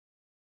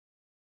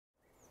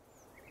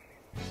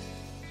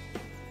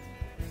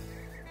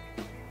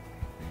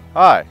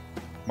Hi,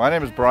 my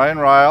name is Brian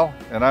Ryall,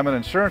 and I'm an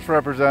insurance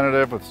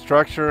representative with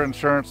StrucSure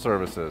Insurance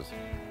Services.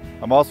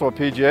 I'm also a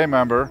PGA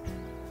member,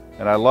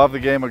 and I love the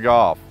game of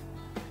golf.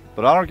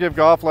 But I don't give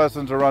golf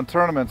lessons or run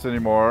tournaments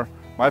anymore.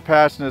 My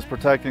passion is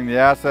protecting the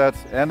assets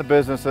and the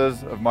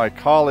businesses of my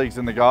colleagues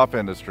in the golf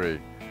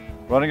industry.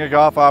 Running a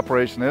golf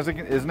operation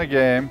isn't a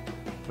game.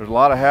 There's a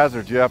lot of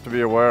hazards you have to be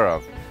aware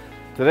of.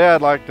 Today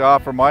I'd like to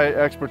offer my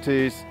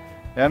expertise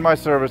and my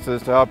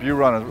services to help you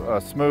run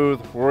a smooth,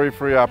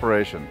 worry-free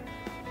operation.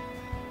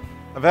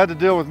 I've had to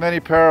deal with many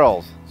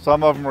perils.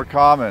 Some of them were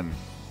common: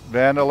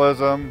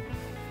 vandalism,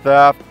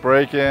 theft,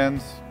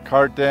 break-ins,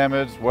 cart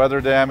damage, weather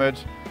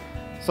damage.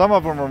 Some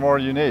of them were more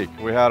unique.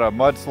 We had a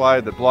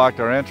mudslide that blocked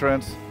our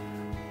entrance.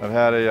 I've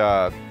had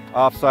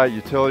off-site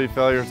utility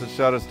failures that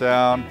shut us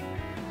down.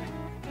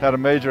 Had a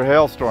major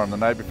hailstorm the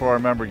night before our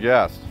member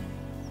guest.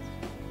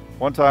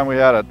 One time we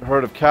had a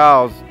herd of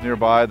cows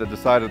nearby that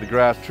decided the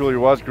grass truly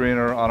was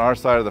greener on our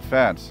side of the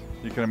fence.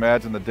 You can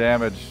imagine the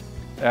damage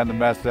and the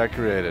mess that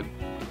created.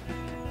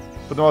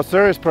 But the most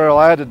serious peril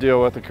I had to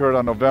deal with occurred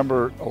on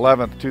November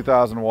 11th,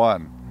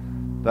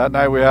 2001. That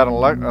night we had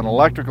an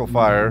electrical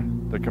fire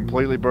that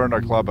completely burned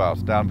our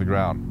clubhouse down to the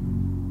ground.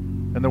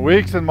 In the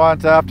weeks and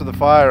months after the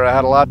fire, I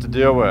had a lot to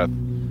deal with.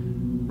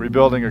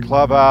 Rebuilding a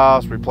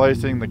clubhouse,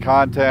 replacing the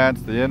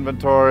contents, the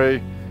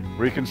inventory,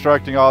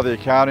 reconstructing all the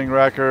accounting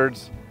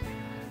records.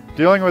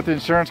 Dealing with the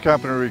insurance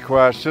company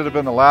request should have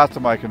been the last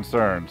of my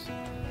concerns,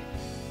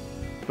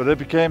 but it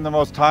became the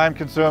most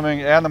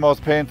time-consuming and the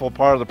most painful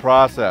part of the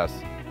process.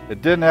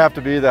 It didn't have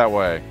to be that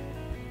way.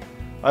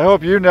 I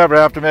hope you never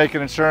have to make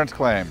an insurance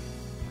claim,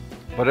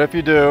 but if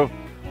you do,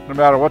 no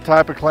matter what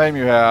type of claim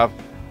you have,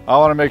 I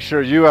want to make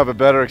sure you have a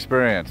better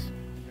experience.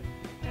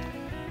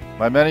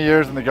 My many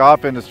years in the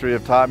golf industry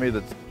have taught me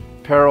that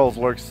perils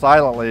lurk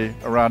silently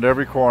around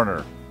every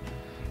corner.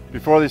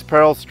 Before these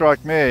perils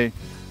struck me,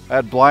 I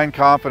had blind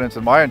confidence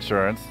in my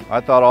insurance. I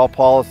thought all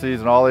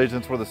policies and all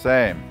agents were the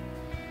same.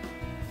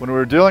 When we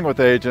were dealing with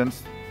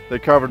agents, they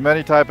covered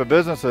many types of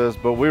businesses,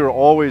 but we were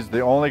always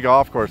the only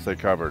golf course they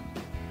covered.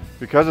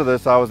 Because of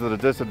this, I was at a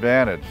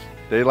disadvantage.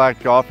 They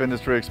lacked golf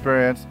industry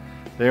experience.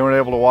 They weren't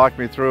able to walk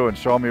me through and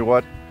show me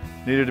what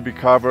needed to be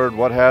covered,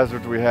 what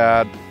hazards we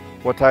had,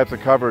 what types of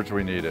coverage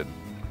we needed.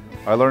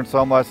 I learned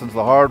some lessons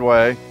the hard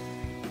way,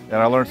 and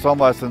I learned some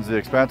lessons the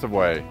expensive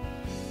way.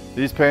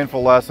 These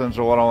painful lessons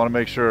are what I want to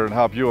make sure and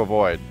help you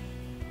avoid.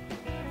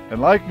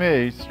 And like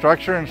me,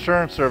 StrucSure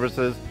Insurance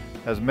Services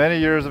has many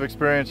years of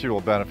experience you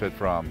will benefit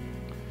from.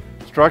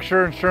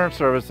 StrucSure Insurance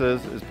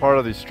Services is part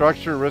of the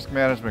StrucSure Risk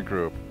Management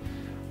Group,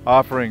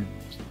 offering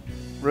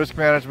risk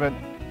management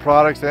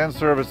products and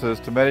services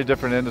to many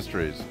different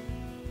industries.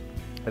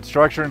 At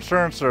StrucSure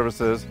Insurance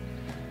Services,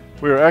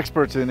 we are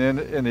experts in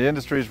the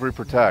industries we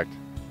protect.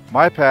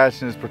 My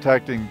passion is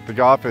protecting the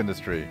golf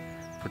industry,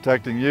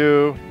 protecting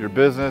you, your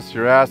business,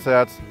 your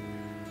assets,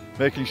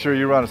 making sure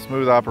you run a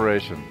smooth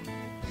operation.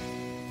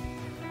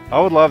 I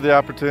would love the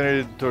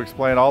opportunity to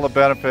explain all the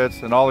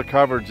benefits and all the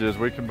coverages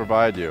we can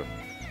provide you.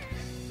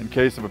 In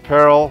case of a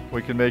peril,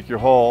 we can make you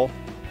whole.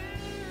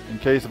 In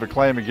case of a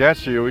claim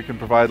against you, we can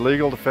provide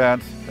legal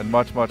defense and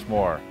much, much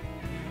more.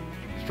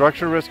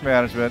 StrucSure Risk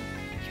Management,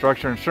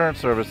 StrucSure Insurance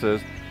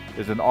Services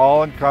is an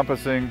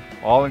all-encompassing,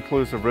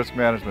 all-inclusive risk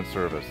management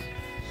service.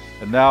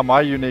 And now my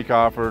unique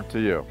offer to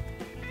you.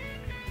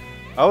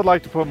 I would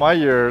like to put my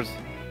years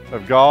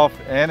of golf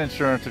and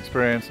insurance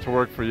experience to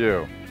work for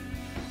you.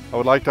 I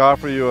would like to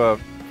offer you a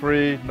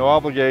free,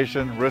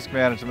 no-obligation risk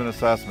management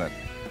assessment.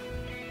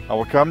 I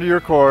will come to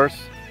your course,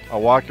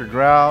 I'll walk your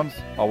grounds,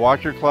 I'll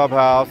walk your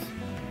clubhouse,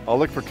 I'll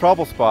look for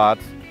trouble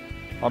spots,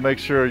 I'll make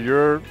sure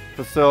your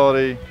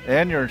facility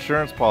and your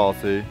insurance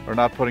policy are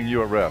not putting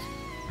you at risk.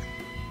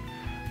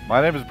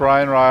 My name is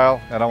Brian Ryall,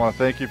 and I want to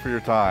thank you for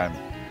your time.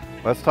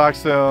 Let's talk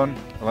soon,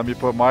 and let me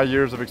put my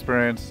years of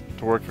experience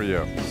to work for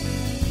you.